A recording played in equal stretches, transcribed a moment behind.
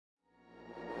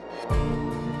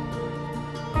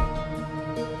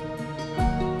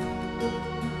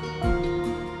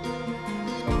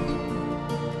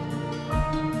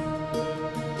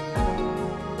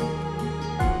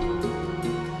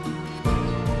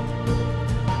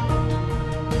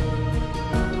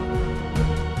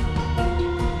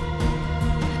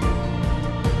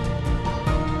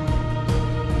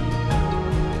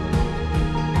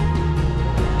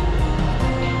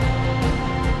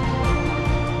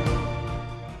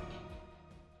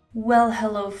Well,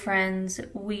 hello friends.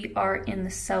 We are in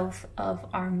the south of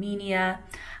Armenia.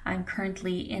 I'm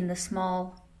currently in the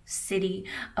small city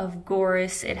of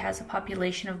Goris. It has a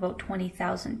population of about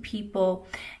 20,000 people,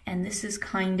 and this is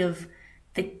kind of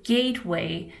the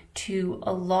gateway to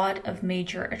a lot of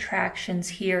major attractions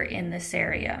here in this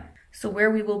area. So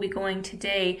where we will be going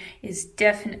today is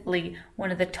definitely one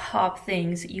of the top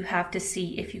things you have to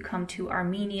see if you come to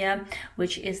Armenia,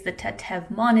 which is the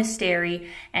Tatev Monastery,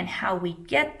 and how we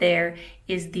get there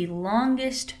is the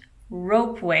longest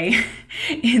ropeway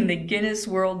in the Guinness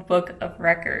World Book of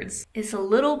Records. It's a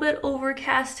little bit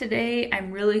overcast today.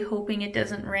 I'm really hoping it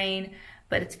doesn't rain,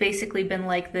 but it's basically been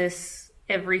like this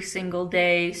every single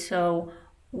day, so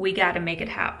we gotta make it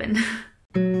happen.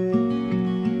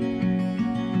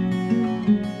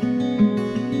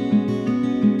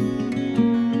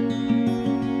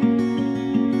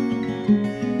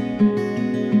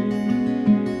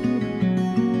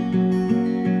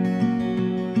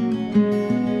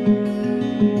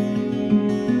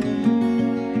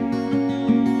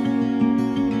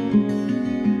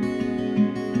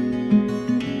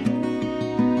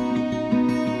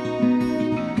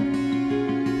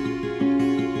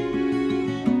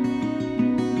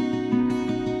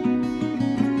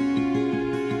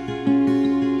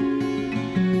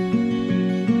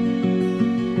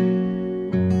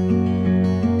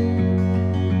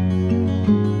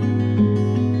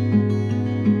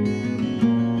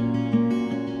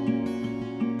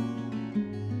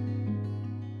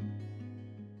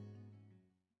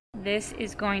 This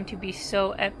is going to be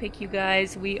so epic, you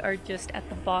guys. We are just at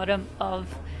the bottom of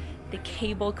the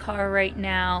cable car right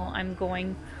now. I'm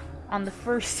going on the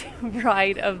first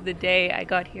ride of the day. I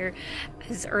got here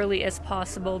as early as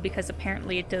possible because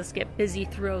apparently it does get busy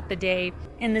throughout the day.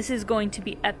 And this is going to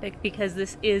be epic because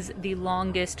this is the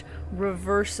longest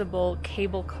reversible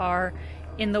cable car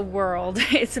in the world.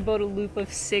 It's about a loop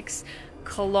of 6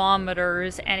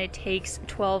 kilometers and it takes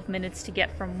 12 minutes to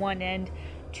get from one end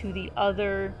to the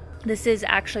other. This is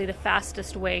actually the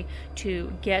fastest way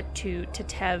to get to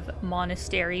Tatev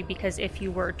Monastery, because if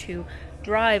you were to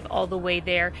drive all the way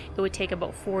there, it would take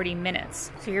about 40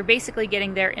 minutes. So you're basically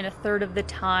getting there in a third of the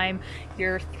time.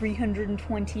 You're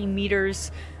 320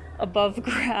 meters above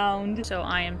ground. So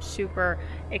I am super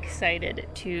excited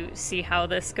to see how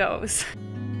this goes.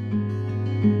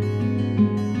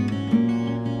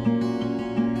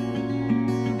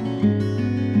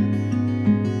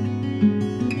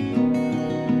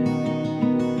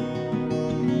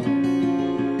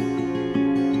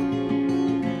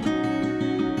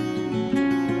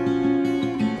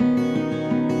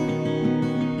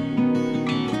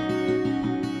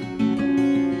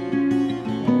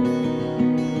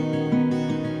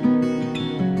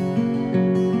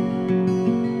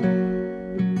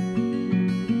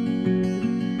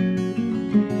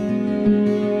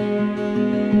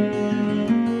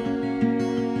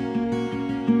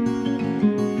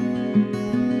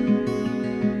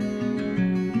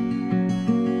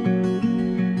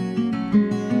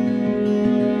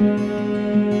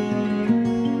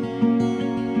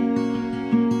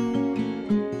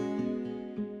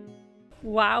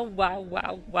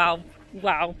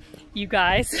 Wow, you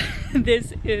guys,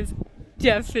 this is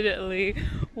definitely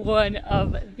one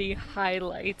of the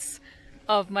highlights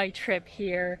of my trip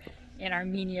here in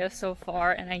Armenia so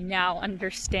far, and I now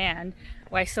understand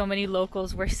why so many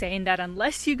locals were saying that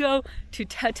unless you go to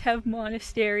Tatev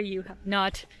Monastery, you have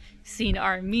not seen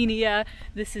Armenia.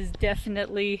 This is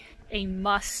definitely a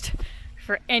must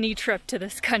for any trip to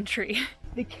this country.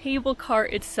 The cable car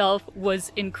itself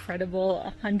was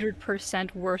incredible,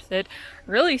 100% worth it.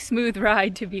 Really smooth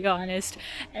ride, to be honest,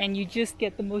 and you just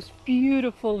get the most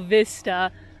beautiful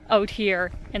vista out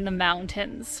here in the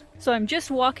mountains. So I'm just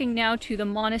walking now to the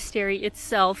monastery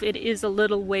itself. It is a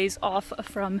little ways off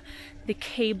from the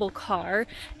cable car,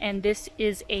 and this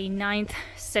is a 9th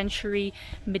century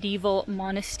medieval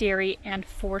monastery and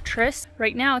fortress.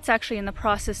 Right now it's actually in the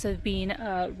process of being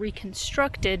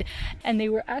reconstructed, and they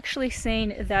were actually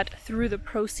saying that through the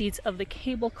proceeds of the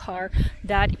cable car,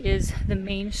 that is the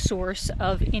main source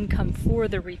of income for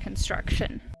the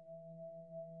reconstruction.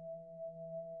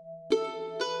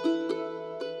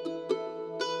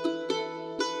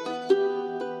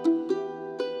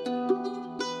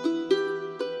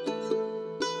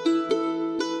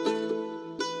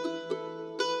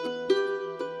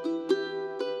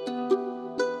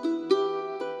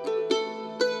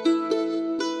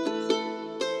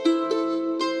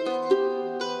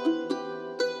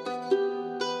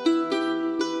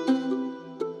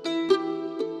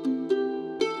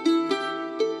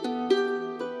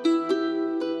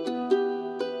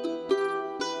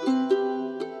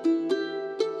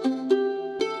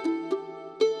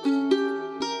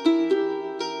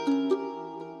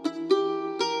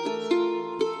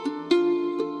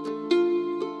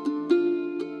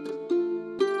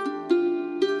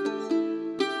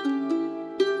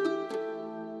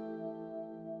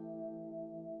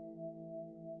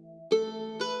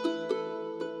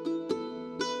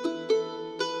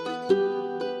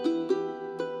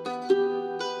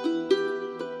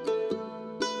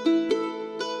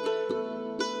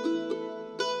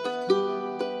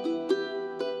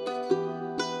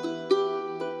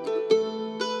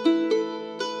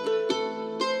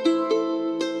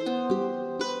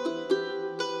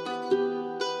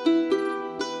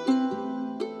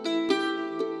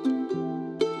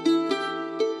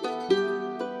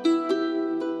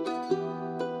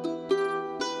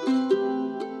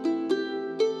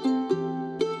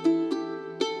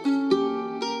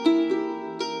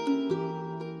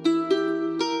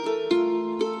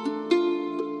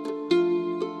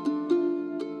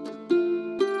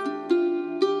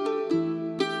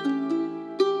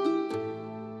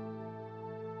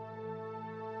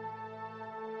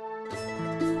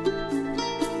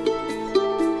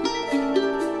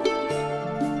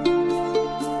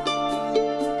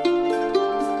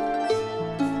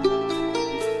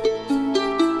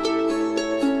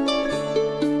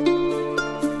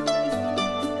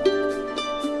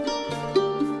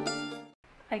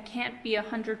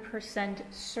 100%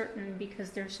 certain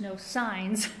because there's no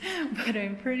signs, but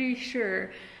I'm pretty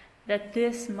sure that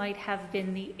this might have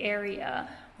been the area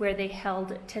where they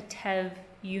held Tatev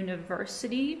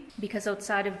University, because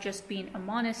outside of just being a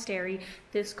monastery,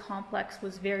 this complex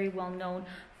was very well known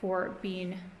for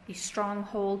being the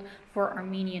stronghold for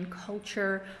Armenian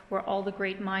culture, where all the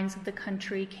great minds of the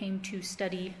country came to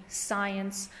study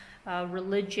science,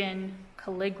 religion,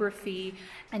 calligraphy,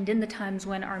 and in the times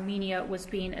when Armenia was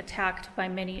being attacked by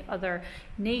many other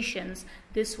nations,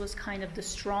 this was kind of the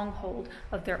stronghold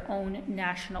of their own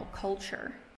national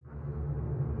culture.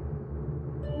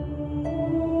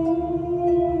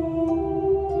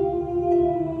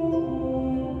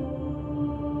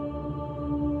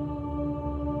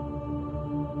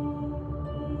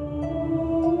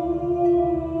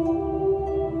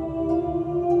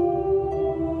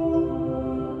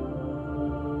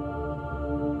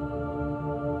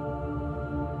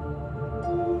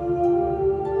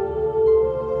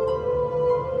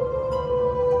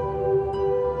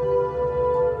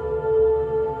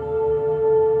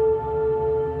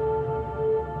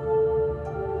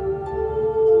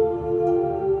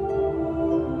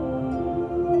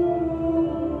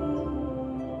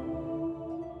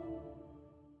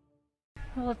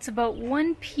 Well, it's about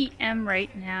 1 p.m.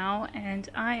 right now, and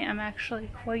I am actually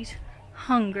quite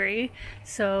hungry.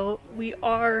 So we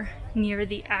are near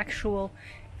the actual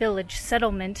village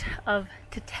settlement of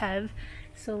Tatev.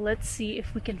 So let's see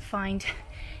if we can find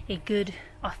a good,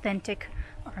 authentic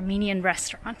Armenian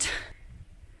restaurant.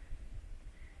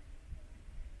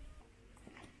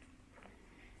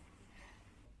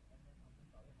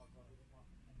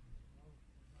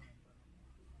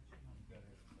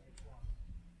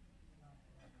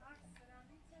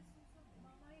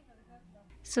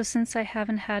 So since I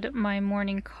haven't had my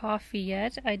morning coffee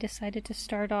yet, I decided to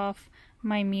start off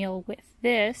my meal with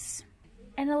this.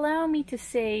 And allow me to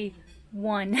say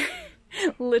one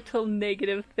little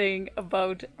negative thing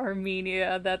about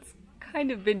Armenia that's kind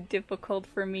of been difficult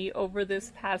for me over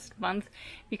this past month,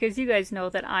 because you guys know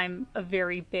that I'm a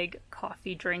very big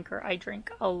coffee drinker. I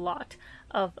drink a lot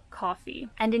of coffee.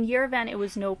 And in Yerevan it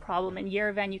was no problem. In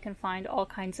Yerevan you can find all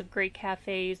kinds of great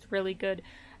cafes, really good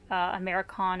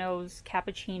Americanos,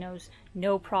 cappuccinos,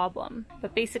 no problem.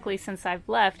 But basically, since I've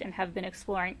left and have been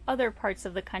exploring other parts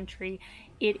of the country,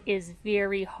 it is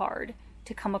very hard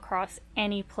to come across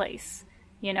any place,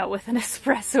 you know, with an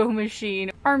espresso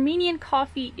machine. Armenian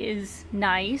coffee is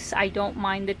nice. I don't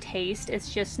mind the taste.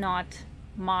 It's just not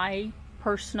my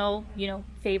personal, you know,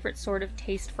 favorite sort of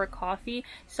taste for coffee.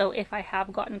 So if I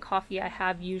have gotten coffee, I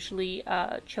have usually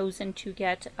chosen to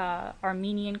get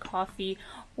Armenian coffee,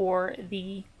 or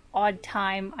the odd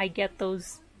time I get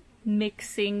those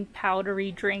mixing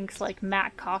powdery drinks like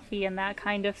Mac coffee and that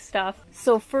kind of stuff.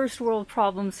 So first world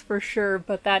problems for sure,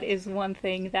 but that is one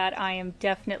thing that I am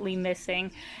definitely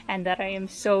missing and that I am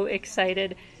so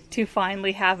excited to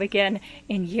finally have again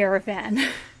in Yerevan.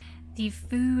 The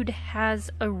food has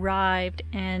arrived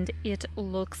and it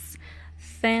looks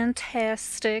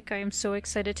fantastic. I am so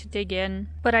excited to dig in.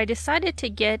 But I decided to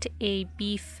get a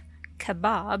beef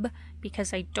kebab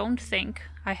because I don't think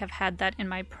I have had that in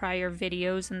my prior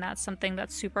videos, and that's something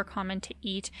that's super common to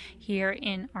eat here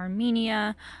in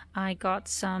Armenia. I got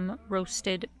some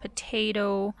roasted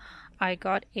potato, I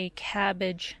got a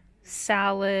cabbage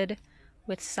salad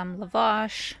with some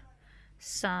lavash,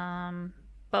 some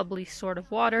bubbly sort of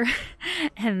water,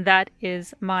 and that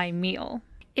is my meal.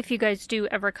 If you guys do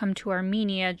ever come to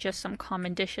Armenia, just some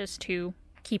common dishes to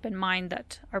keep in mind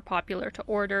that are popular to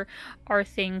order are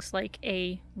things like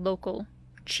a local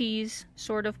cheese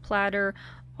sort of platter,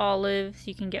 olives,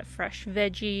 you can get fresh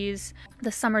veggies.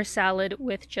 The summer salad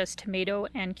with just tomato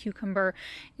and cucumber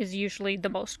is usually the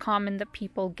most common that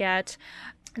people get.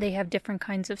 They have different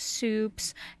kinds of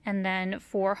soups, and then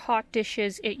for hot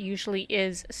dishes it usually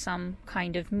is some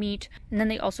kind of meat. And then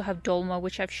they also have dolma,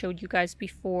 which I've showed you guys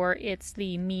before. It's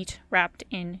the meat wrapped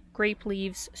in grape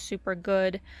leaves, super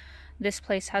good. This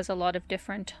place has a lot of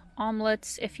different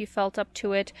omelets if you felt up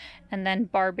to it, and then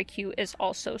barbecue is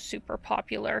also super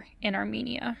popular in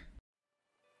Armenia.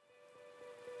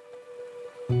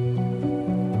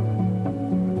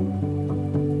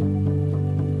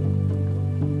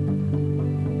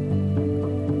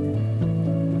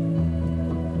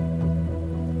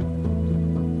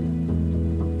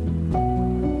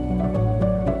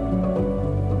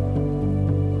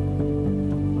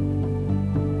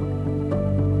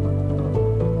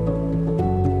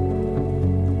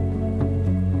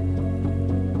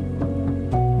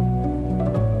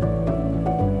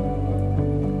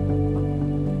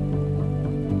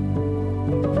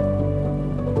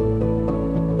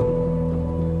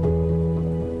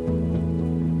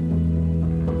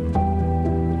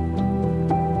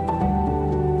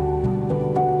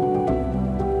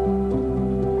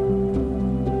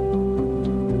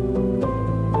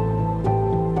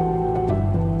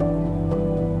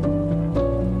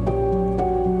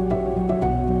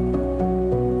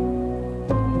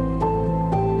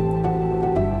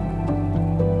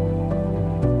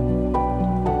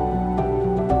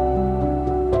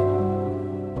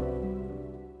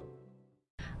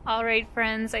 Alright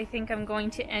friends, I think I'm going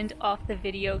to end off the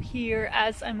video here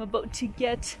as I'm about to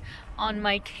get on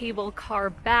my cable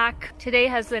car back. Today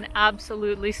has been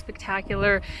absolutely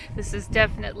spectacular. This is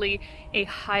definitely a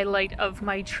highlight of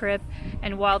my trip,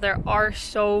 and while there are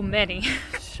so many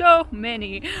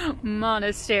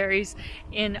monasteries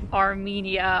in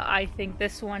Armenia, I think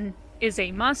this one is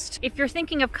a must. If you're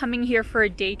thinking of coming here for a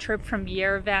day trip from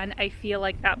Yerevan, I feel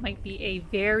like that might be a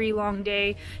very long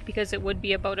day because it would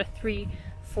be about a 3-4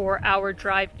 hour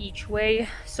drive each way.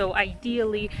 So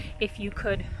ideally, if you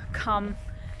could come,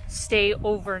 stay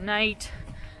overnight,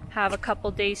 have a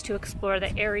couple days to explore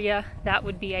the area, that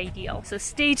would be ideal. So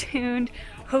stay tuned.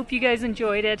 Hope you guys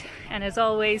enjoyed it. And as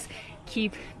always,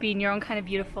 keep being your own kind of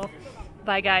beautiful.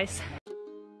 Bye guys.